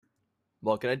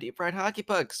Welcome to Deep Fried Hockey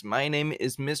Pucks. My name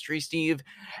is Mystery Steve,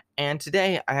 and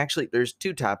today there's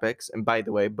two topics, and by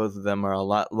the way, both of them are a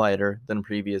lot lighter than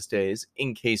previous days.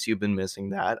 In case you've been missing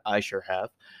that, I sure have.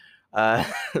 Uh,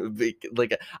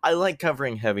 I like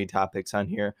covering heavy topics on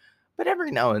here, but every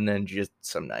now and then, just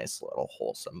some nice little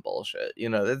wholesome bullshit.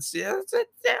 It's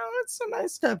some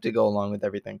nice stuff to go along with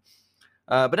everything.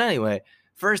 But anyway,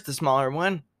 first the smaller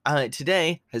one.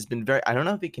 Today has been very. I don't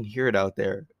know if you can hear it out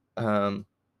there.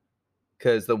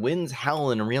 Because the wind's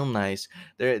howling real nice.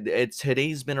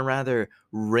 Today's been a rather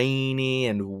rainy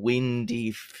and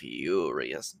windy,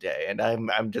 furious day, and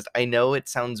I know it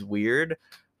sounds weird,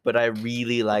 but I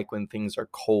really like when things are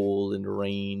cold and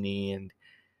rainy and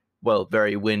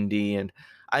very windy. And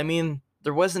I mean,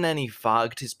 there wasn't any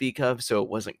fog to speak of, so it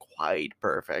wasn't quite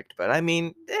perfect. But I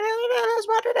mean, it is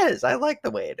what it is. I like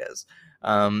the way it is.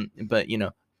 But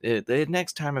the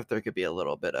next time if there could be a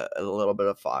little bit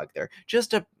of fog there,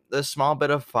 just a small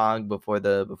bit of fog before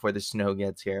the snow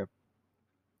gets here.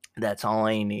 That's all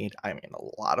I need. I mean,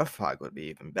 a lot of fog would be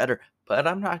even better, but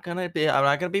I'm not gonna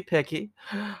be picky.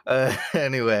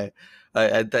 Anyway,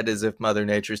 that is if Mother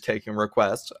Nature's taking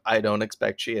requests. I don't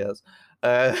expect she is.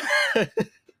 Uh,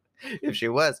 if she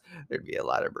was, there'd be a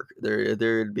lot of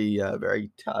there'd be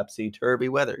very topsy turvy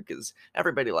weather because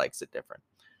everybody likes it different.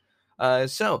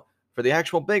 So for the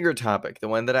actual bigger topic, the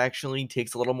one that actually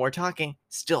takes a little more talking,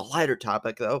 still a lighter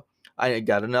topic though, I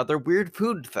got another weird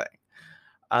food thing.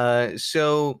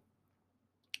 So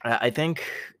I think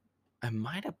I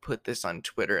might have put this on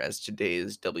Twitter as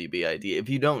today's WBID. If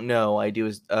you don't know, I do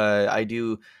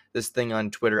this thing on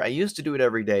Twitter. I used to do it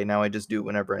every day. Now I just do it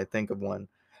whenever I think of one.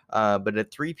 But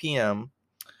at 3 p.m.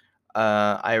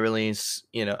 I release,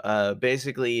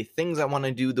 basically things I want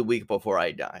to do the week before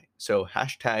I die. So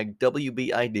hashtag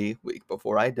WBID week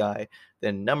before I die,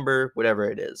 then number, whatever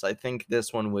it is. I think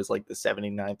this one was like the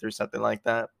 79th or something like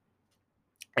that.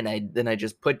 And I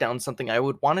just put down something I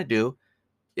would want to do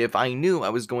if I knew I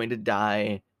was going to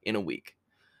die in a week,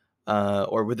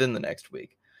 or within the next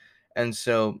week. And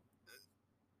so,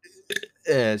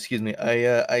 excuse me,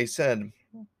 I said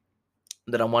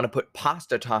that I want to put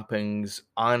pasta toppings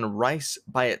on rice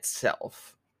by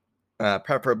itself,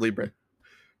 preferably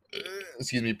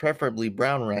preferably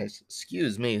brown rice.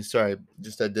 Excuse me, sorry,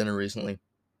 just had dinner recently.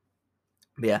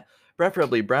 But yeah,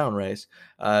 preferably brown rice,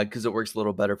 because it works a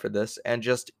little better for this. And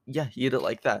just eat it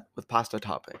like that with pasta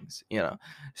toppings.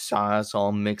 Sauce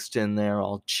all mixed in there,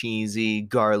 all cheesy,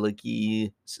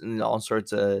 garlicky, and all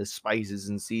sorts of spices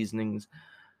and seasonings.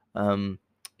 Um,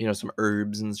 some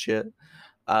herbs and shit.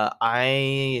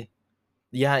 I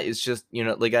Yeah, it's just,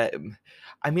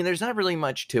 I mean, there's not really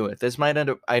much to it. This might end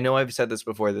up, I know I've said this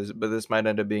before, but this might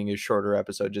end up being a shorter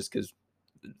episode just because,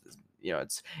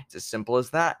 it's as simple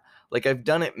as that. Like, I've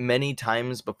done it many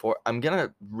times before.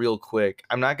 Real quick,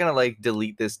 I'm not gonna, like,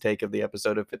 delete this take of the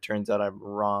episode if it turns out I'm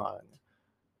wrong,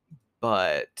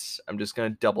 but I'm just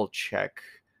gonna double check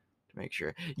to make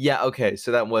sure. Yeah, okay,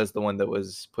 so that was the one that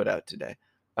was put out today.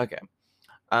 Okay.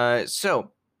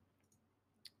 So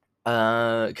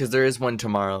because there is one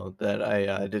tomorrow that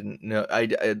I didn't know.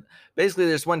 Basically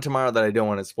there's one tomorrow that I don't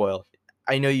want to spoil.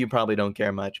 I know you probably don't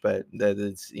care much, but that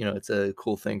it's it's a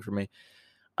cool thing for me.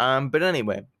 But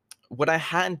anyway, what I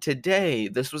had today,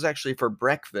 this was actually for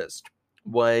breakfast,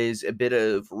 was a bit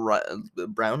of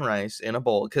brown rice in a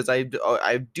bowl because I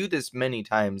do this many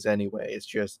times anyway. It's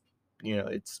just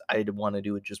I want to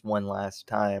do it just one last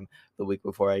time the week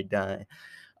before I die.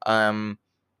 Um,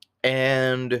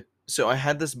 and so I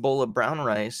had this bowl of brown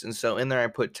rice, and so in there I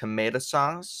put tomato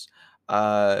sauce,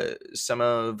 some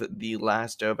of the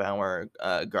last of our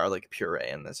garlic puree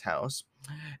in this house,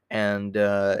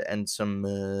 and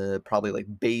some probably like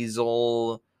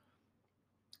basil,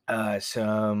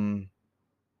 some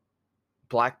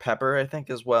black pepper, I think,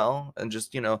 as well, and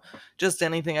just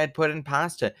anything I'd put in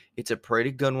pasta. It's a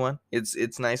pretty good one.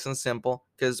 It's nice and simple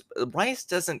because rice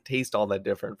doesn't taste all that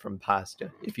different from pasta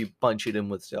if you bunch it in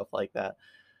with stuff like that.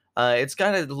 It's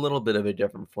got a little bit of a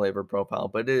different flavor profile,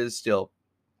 but it is still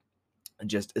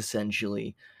just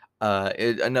essentially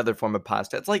another form of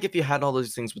pasta. It's like if you had all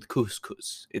those things with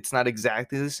couscous. It's not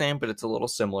exactly the same, but it's a little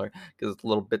similar because it's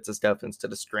little bits of stuff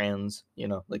instead of strands,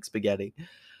 like spaghetti.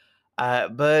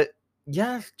 But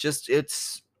yeah,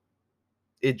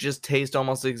 it just tastes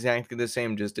almost exactly the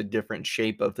same, just a different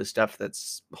shape of the stuff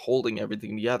that's holding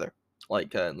everything together,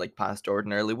 like pasta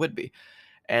ordinarily would be.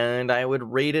 And I would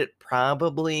rate it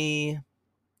probably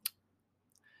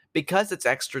because it's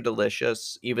extra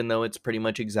delicious, even though it's pretty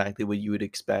much exactly what you would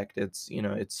expect. It's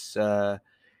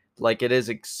like it is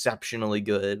exceptionally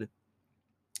good.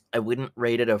 I wouldn't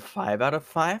rate it a 5 out of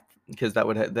 5 because that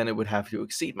would then it would have to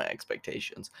exceed my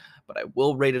expectations, but I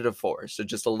will rate it a 4, so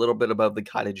just a little bit above the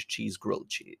cottage cheese grilled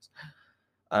cheese.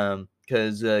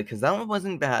 Because that one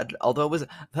wasn't bad, although that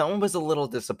one was a little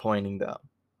disappointing though.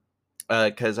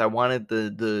 Because I wanted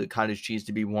the cottage cheese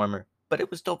to be warmer, but it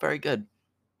was still very good.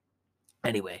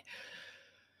 Anyway,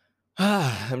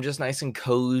 I'm just nice and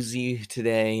cozy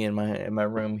today in my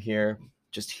room here,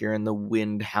 just hearing the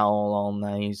wind howl all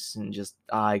nice, and just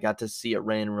I got to see it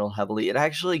rain real heavily. It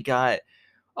actually got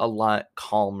a lot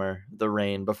calmer, the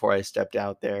rain, before I stepped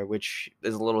out there, which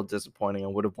is a little disappointing. I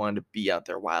would have wanted to be out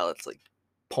there while it's like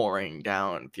pouring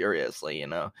down furiously,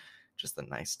 just the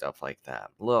nice stuff like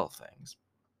that, little things.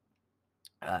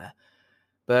 Uh,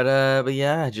 but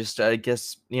yeah, just I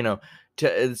guess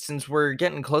since we're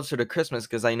getting closer to Christmas,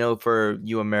 because I know for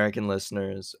you American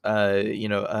listeners,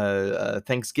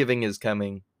 Thanksgiving is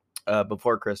coming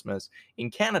before Christmas.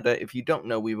 In Canada, if you don't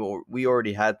know, we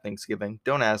already had Thanksgiving.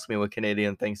 Don't ask me what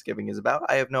Canadian Thanksgiving is about.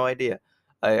 I have no idea.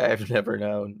 I've never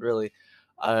known really,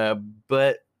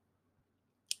 but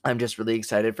I'm just really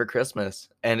excited for Christmas,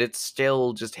 and it's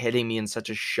still just hitting me in such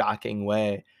a shocking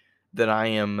way that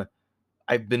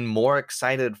I've been more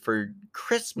excited for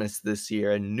Christmas this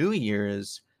year and New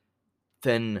Year's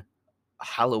than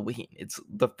Halloween. It's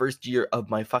the first year of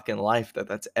my fucking life that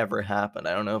that's ever happened.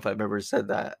 I don't know if I've ever said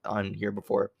that on here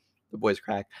before, the voice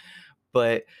crack,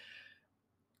 but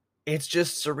it's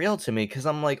just surreal to me because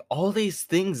I'm like, all these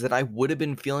things that I would have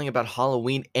been feeling about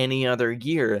Halloween any other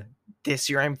year, this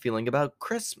year I'm feeling about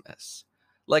Christmas.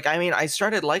 Like, I mean, I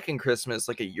started liking Christmas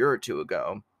like a year or two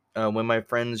ago, when my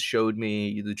friends showed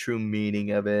me the true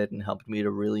meaning of it and helped me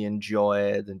to really enjoy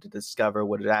it and to discover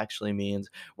what it actually means.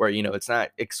 Where, it's not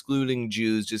excluding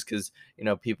Jews just because,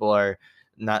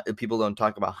 people don't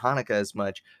talk about Hanukkah as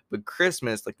much, but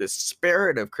Christmas, like the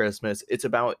spirit of Christmas, it's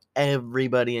about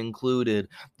everybody included.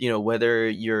 Whether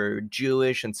you're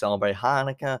Jewish and celebrate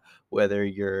Hanukkah, whether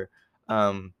you're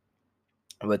um,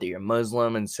 whether you're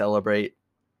Muslim and celebrate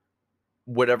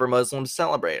whatever Muslims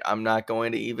celebrate. I'm not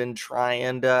going to even try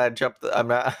and jump. I'm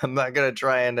not going to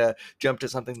try and jump to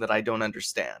something that I don't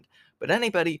understand. But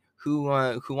anybody who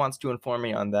wants to inform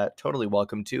me on that, totally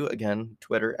welcome to. Again,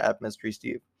 Twitter at Mystery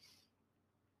Steve.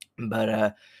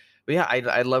 But yeah,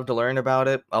 I'd love to learn about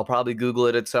it. I'll probably Google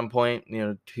it at some point,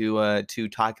 to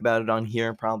talk about it on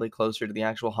here, probably closer to the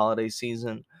actual holiday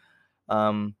season.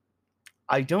 Um,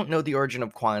 I don't know the origin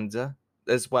of Kwanzaa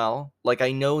as well. Like,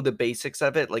 I know the basics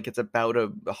of it. Like, it's about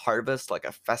a harvest, like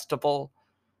a festival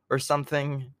or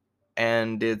something,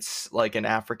 and it's like an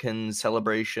African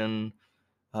celebration,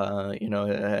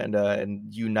 and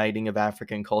uniting of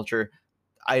African culture.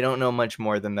 I don't know much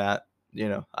more than that.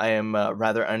 I am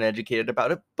rather uneducated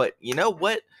about it, but you know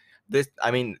what?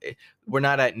 I mean, we're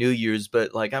not at New Year's,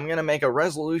 but like, I'm gonna make a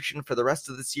resolution for the rest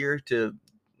of this year to,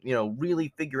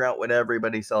 really figure out what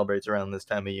everybody celebrates around this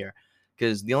time of year,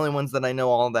 because the only ones that I know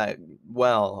all that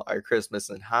well are Christmas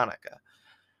and Hanukkah.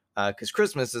 Because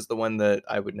Christmas is the one that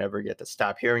I would never get to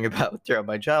stop hearing about throughout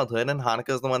my childhood, and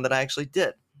Hanukkah is the one that I actually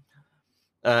did.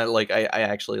 Like I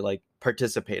actually like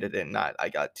participated in, not I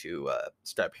got to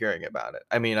stop hearing about it.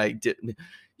 I mean, I did.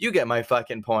 You get my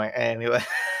fucking point anyway.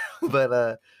 but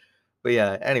uh, but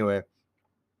yeah. Anyway,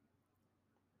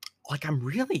 like, I'm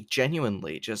really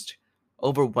genuinely just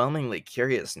overwhelmingly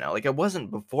curious now. Like, I wasn't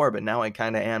before, but now I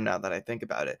kind of am now that I think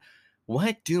about it.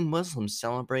 What do Muslims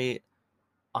celebrate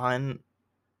on,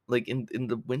 like, in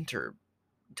the winter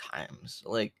times?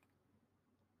 Like,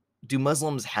 do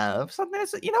Muslims have something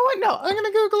that's, you know what? No, I'm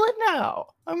gonna Google it now.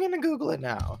 I'm gonna Google it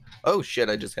now. Oh shit,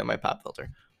 I just hit my pop filter.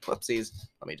 Whoopsies.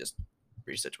 Let me just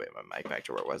resituate my mic back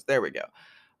to where it was. There we go.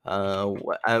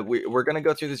 We're gonna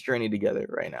go through this journey together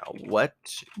right now. What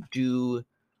do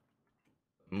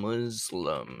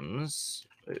Muslims,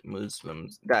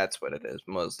 that's what it is.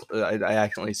 I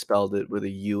accidentally spelled it with a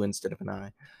U instead of an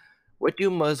I. What do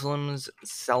Muslims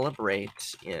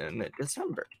celebrate in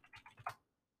December?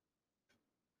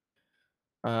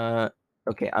 Uh,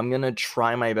 okay, I'm gonna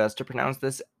try my best to pronounce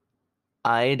this.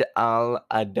 Eid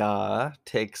al-Adha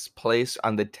takes place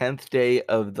on the 10th day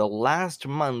of the last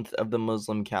month of the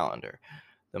Muslim calendar.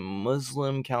 The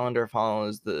Muslim calendar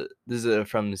follows this is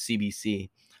from the CBC.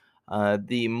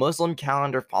 The Muslim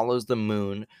calendar follows the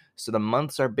moon, so the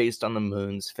months are based on the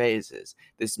moon's phases.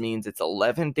 This means it's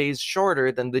 11 days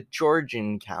shorter than the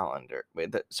Georgian calendar.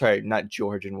 Wait, sorry, not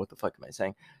Georgian. What the fuck am I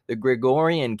saying? The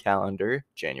Gregorian calendar,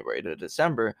 January to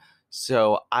December.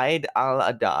 So Eid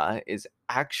al-Adha is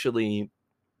actually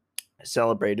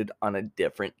celebrated on a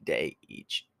different day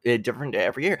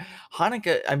every year.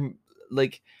 Hanukkah, I'm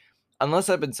like, unless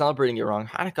I've been celebrating it wrong,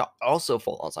 Hanukkah also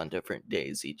falls on different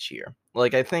days each year.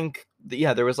 Like, I think,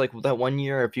 yeah, there was like that one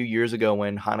year a few years ago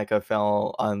when Hanukkah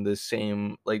fell on the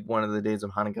same, like one of the days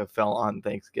of Hanukkah fell on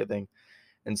Thanksgiving.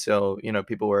 And so,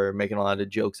 people were making a lot of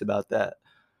jokes about that.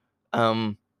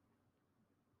 Um,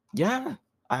 yeah,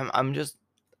 I'm just,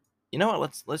 you know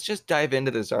what? Let's just dive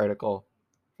into this article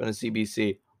from the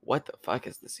CBC. What the fuck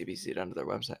is the CBC done to their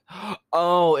website?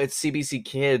 Oh, it's CBC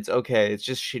Kids. Okay, it's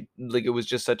just like it was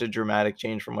just such a dramatic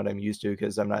change from what I'm used to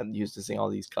because I'm not used to seeing all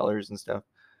these colors and stuff.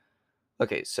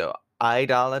 Okay, so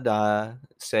Idalada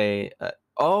say,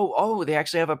 they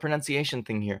actually have a pronunciation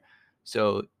thing here.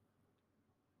 So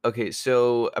okay,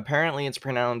 so apparently it's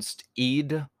pronounced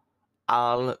Eid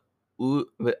al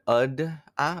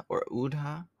Udha or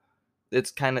Udha. It's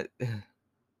kind of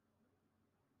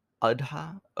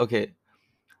Adha. Okay,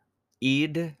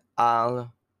 Eid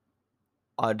al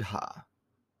Adha.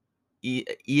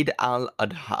 Eid al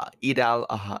Adha. Eid al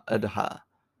Adha.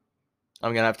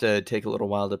 I'm gonna have to take a little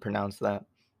while to pronounce that.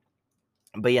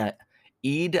 But yeah,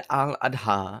 Eid al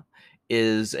Adha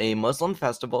is a Muslim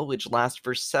festival which lasts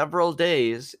for several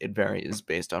days. It varies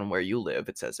based on where you live,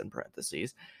 it says in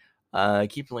parentheses.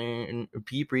 Keep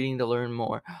reading to learn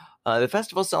more. The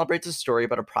festival celebrates a story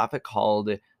about a prophet called.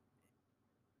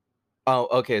 Oh,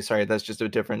 okay, sorry, that's just a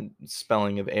different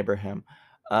spelling of Abraham.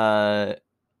 Uh,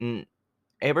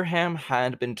 Abraham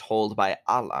had been told by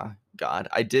Allah, God.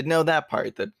 I did know that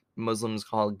part, that Muslims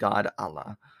call God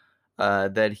Allah,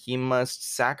 that he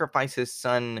must sacrifice his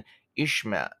son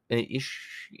Ishmael.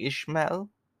 Ishmael?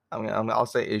 I'll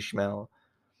say Ishmael.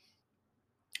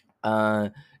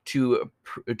 To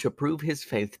prove his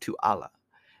faith to Allah.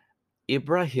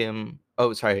 Abraham.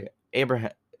 Oh, sorry,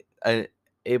 Abraham. Uh,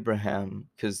 Abraham,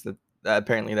 because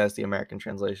apparently that's the American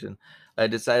translation.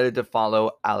 Decided to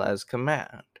follow Allah's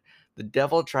command. The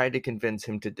devil tried to convince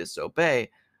him to disobey,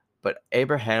 but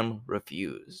Abraham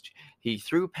refused. He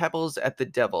threw pebbles at the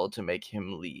devil to make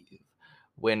him leave.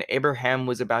 When Abraham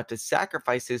was about to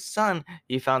sacrifice his son,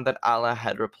 he found that Allah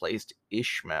had replaced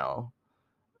Ishmael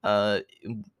uh,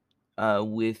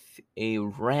 with a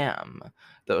ram,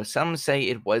 though some say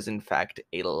it was in fact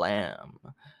a lamb.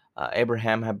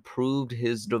 Abraham had proved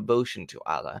his devotion to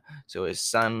Allah, so his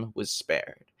son was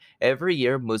spared. Every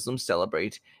year, Muslims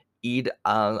celebrate Eid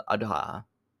al-Adha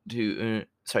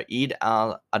Eid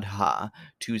al-Adha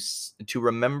to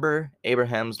remember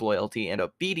Abraham's loyalty and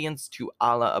obedience to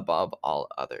Allah above all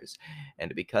others.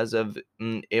 And because of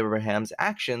Abraham's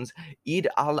actions, Eid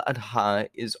al-Adha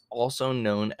is also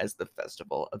known as the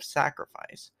festival of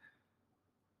sacrifice.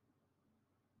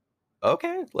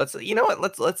 Okay, let's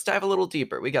dive a little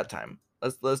deeper. We got time.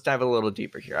 Let's dive a little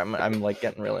deeper here. I'm like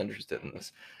getting real interested in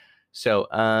this. So,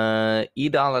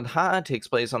 Eid al-Adha takes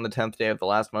place on the 10th day of the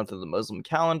last month of the Muslim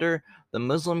calendar. The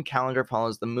Muslim calendar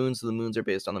follows the moon, so the moons are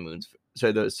based on the moon's.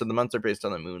 So the months are based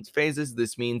on the moon's phases.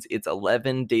 This means it's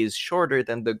 11 days shorter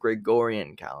than the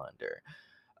Gregorian calendar,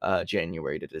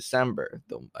 January to December.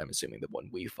 I'm assuming the one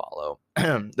we follow.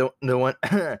 the one.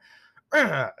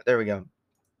 There we go.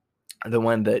 The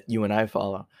one that you and I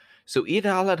follow. So Eid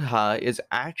al-Adha is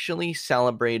actually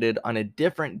celebrated on a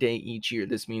different day each year.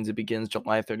 This means it begins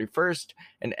July 31st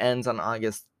and ends on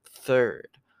August 3rd.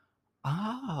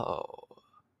 Oh.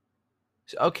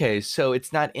 Okay, so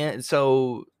it's not in,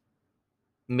 so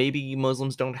maybe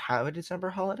Muslims don't have a December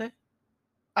holiday?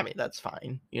 I mean, that's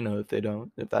fine, if they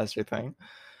don't, if that's their thing.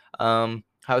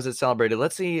 How is it celebrated?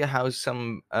 Let's see how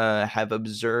some have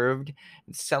observed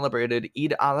and celebrated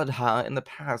Eid al-Adha in the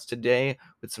past. Today,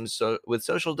 with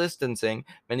social distancing,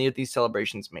 many of these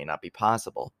celebrations may not be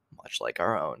possible, much like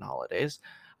our own holidays.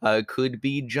 Could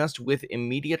be just with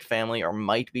immediate family or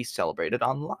might be celebrated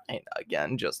online.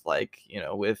 Again, just like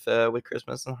with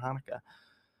Christmas and Hanukkah.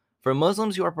 For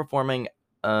Muslims who are performing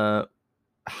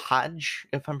Hajj,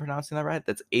 if I'm pronouncing that right,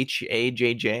 that's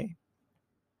Hajj.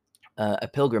 A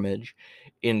pilgrimage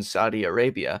in Saudi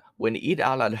Arabia. When Eid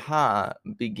al-Adha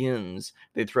begins,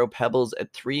 they throw pebbles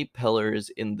at 3 pillars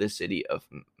in the city of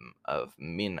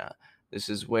Mina. This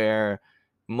is where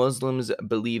Muslims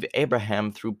believe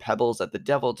Abraham threw pebbles at the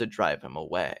devil to drive him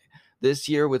away. This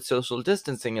year, with social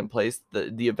distancing in place,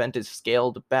 the event is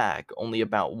scaled back. Only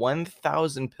about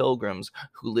 1,000 pilgrims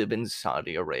who live in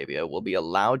Saudi Arabia will be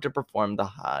allowed to perform the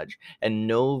Hajj, and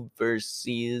no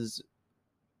overseas.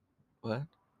 What?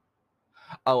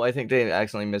 Oh, I think they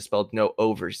accidentally misspelled no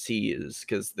overseas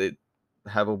because they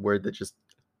have a word that just.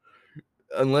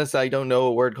 Unless I don't know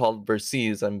a word called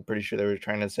overseas, I'm pretty sure they were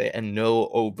trying to say, and no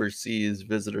overseas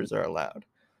visitors are allowed.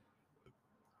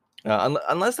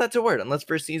 Unless that's a word, unless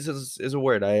overseas is a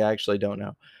word, I actually don't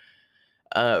know.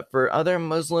 For other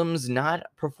Muslims not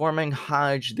performing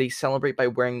Hajj, they celebrate by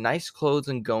wearing nice clothes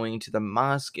and going to the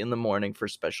mosque in the morning for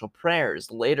special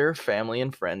prayers. Later, family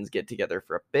and friends get together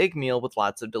for a big meal with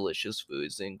lots of delicious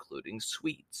foods, including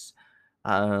sweets.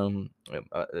 Actually,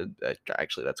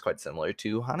 that's quite similar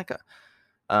to Hanukkah.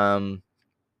 Um,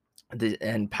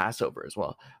 and Passover as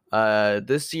well.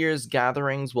 This year's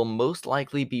gatherings will most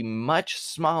likely be much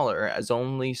smaller as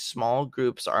only small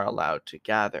groups are allowed to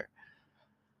gather.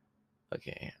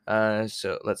 Okay,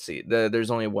 so let's see.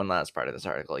 There's only one last part of this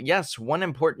article. Yes, one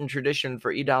important tradition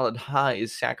for Eid al-Adha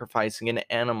is sacrificing an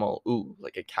animal,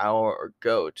 like a cow or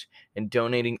goat, and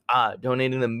donating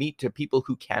the meat to people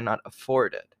who cannot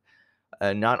afford it.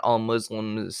 Not all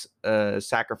Muslims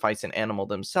sacrifice an animal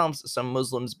themselves. Some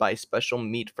Muslims buy special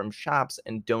meat from shops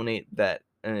and donate that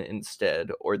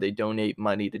instead, or they donate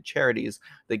money to charities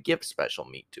that give special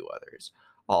meat to others.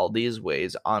 All these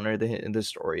ways honor the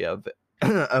story of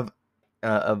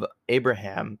of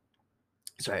Abraham.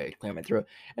 Sorry, I clear my throat.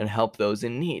 And help those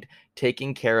in need.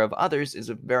 Taking care of others is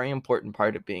a very important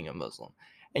part of being a Muslim.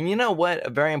 And you know what? A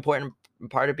very important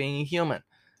part of being a human.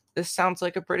 This sounds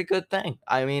like a pretty good thing.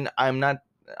 I mean, I'm not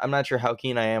sure how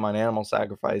keen I am on animal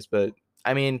sacrifice, but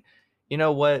I mean, you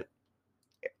know what?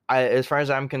 As far as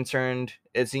I'm concerned,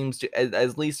 it seems to,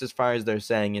 at least as far as they're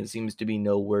saying, it seems to be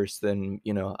no worse than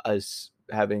us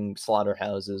having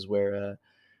slaughterhouses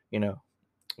you know,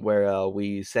 where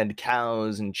we send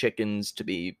cows and chickens to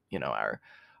be,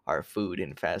 our food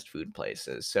in fast food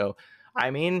places. So,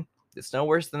 I mean, it's no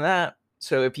worse than that.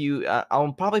 So if you,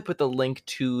 I'll probably put the link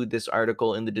to this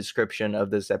article in the description of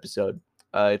this episode.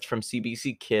 It's from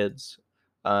CBC Kids,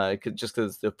 just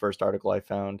because it's the first article I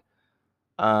found.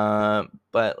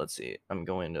 But let's see. I'm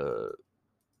going to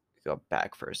go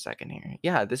back for a second here.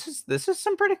 Yeah, this is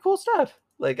some pretty cool stuff.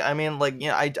 Like, I mean, like,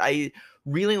 I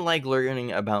really like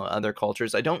learning about other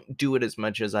cultures. I don't do it as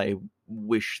much as I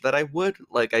wish that I would.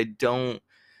 Like I don't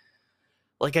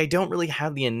really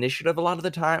have the initiative a lot of the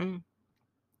time,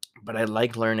 but I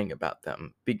like learning about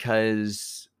them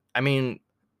because I mean,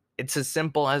 it's as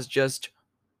simple as just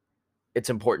it's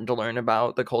important to learn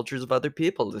about the cultures of other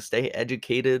people to stay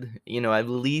educated, at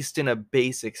least in a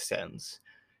basic sense,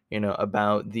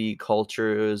 about the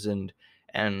cultures and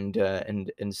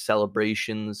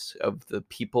celebrations of the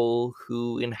people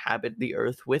who inhabit the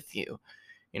earth with you.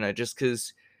 Just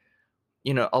because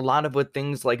a lot of what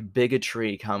things like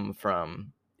bigotry come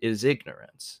from is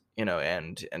ignorance,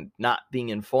 and not being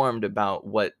informed about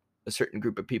what a certain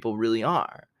group of people really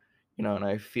are. And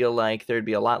I feel like there'd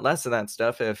be a lot less of that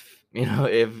stuff if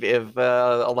if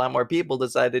a lot more people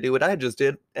decide to do what I just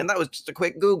did, and that was just a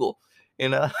quick Google, you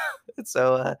know.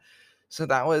 So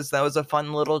that was a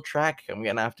fun little track. I'm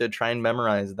gonna have to try and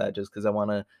memorize that just because I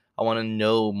want to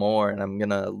know more, and I'm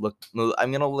gonna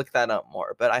look that up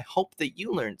more. But I hope that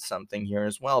you learned something here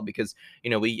as well, because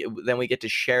we get to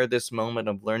share this moment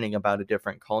of learning about a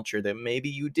different culture that maybe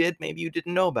you did, maybe you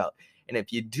didn't know about. And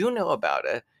if you do know about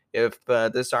it, if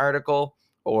this article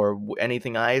or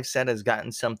anything I've said has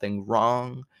gotten something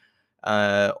wrong,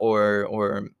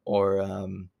 or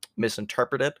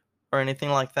misinterpreted or anything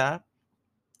like that,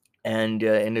 and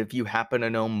if you happen to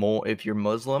know more, if you're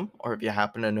Muslim, or if you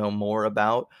happen to know more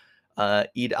about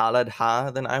Eid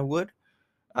al-Adha than I would,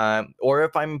 or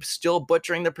if I'm still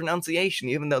butchering the pronunciation,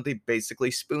 even though they basically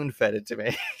spoon-fed it to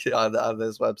me on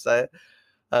this website,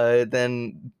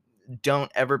 then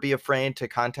don't ever be afraid to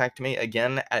contact me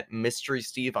again at Mystery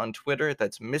Steve on Twitter.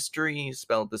 That's mystery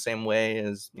spelled the same way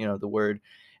as the word,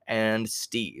 and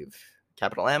Steve,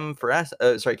 capital M for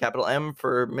capital M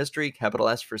for mystery, capital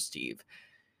S for Steve.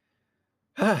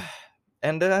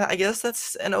 And I guess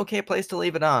that's an okay place to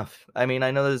leave it off. I mean,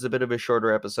 I know this is a bit of a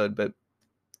shorter episode, but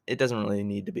it doesn't really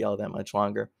need to be all that much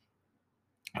longer.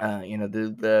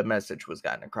 The message was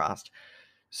gotten across.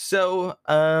 So,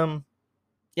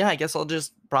 yeah, I guess I'll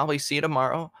just probably see you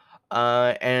tomorrow.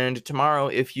 And tomorrow,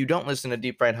 if you don't listen to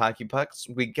Deep Fried Hockey Pucks,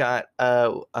 we got,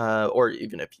 or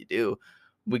even if you do,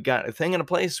 we got a thing in a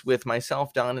place with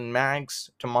myself, Don, and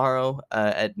Mags tomorrow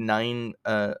at 9.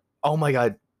 Oh my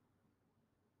God.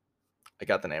 I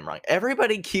got the name wrong.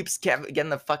 Everybody keeps getting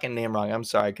the fucking name wrong. I'm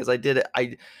sorry, because I did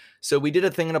it. So we did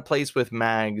a thing in a place with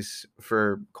Mags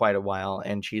for quite a while,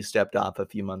 and she stepped off a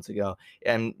few months ago,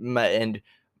 and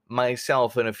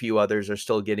myself and a few others are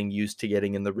still getting used to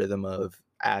getting in the rhythm of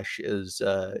Ash is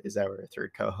our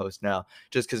third co-host now,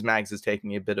 just because Mags is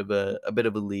taking a bit of a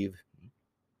leave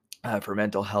for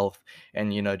mental health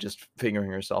and just figuring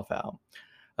herself out.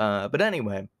 But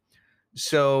anyway.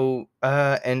 So,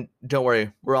 and don't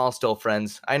worry, we're all still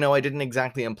friends. I know I didn't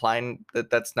exactly imply that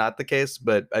that's not the case,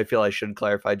 but I feel I should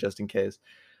clarify just in case.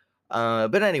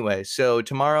 But anyway, so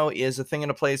tomorrow is a thing in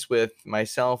a place with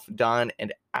myself, Don,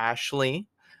 and Ashley.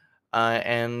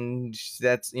 And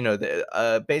that's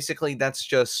basically that's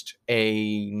just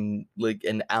like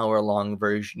an hour long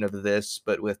version of this,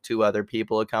 but with two other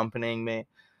people accompanying me.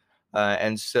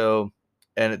 And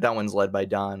that one's led by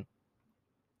Don,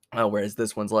 whereas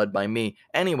this one's led by me.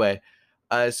 Anyway,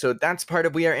 so that's part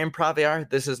of We Are Improv AR.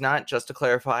 This is not, just to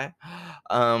clarify.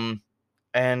 Um,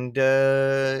 and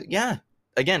Yeah,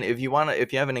 again, if you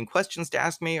have any questions to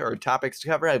ask me or topics to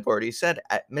cover, I've already said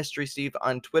at Mystery Steve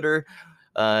on Twitter.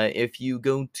 If you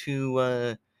go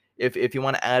to if you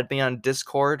want to add me on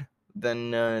Discord,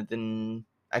 then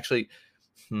actually,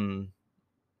 hmm.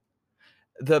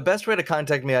 The best way to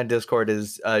contact me on Discord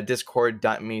is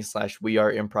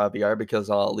discord.me/weareimprovvr, because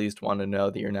I'll at least want to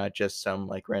know that you're not just some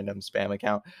like random spam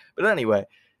account. But anyway,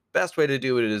 best way to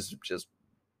do it is just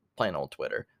plain old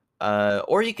Twitter.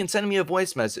 Or you can send me a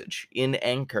voice message in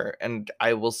Anchor, and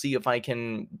I will see if I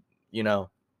can, you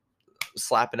know,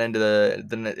 slap it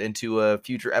into a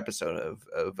future episode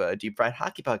of Deep Fried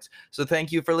Hockey Pucks. So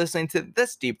thank you for listening to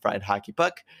this Deep Fried Hockey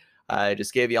Puck. I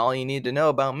just gave you all you need to know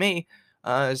about me.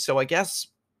 So I guess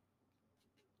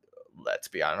let's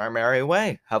be on our merry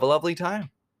way. Have a lovely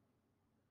time.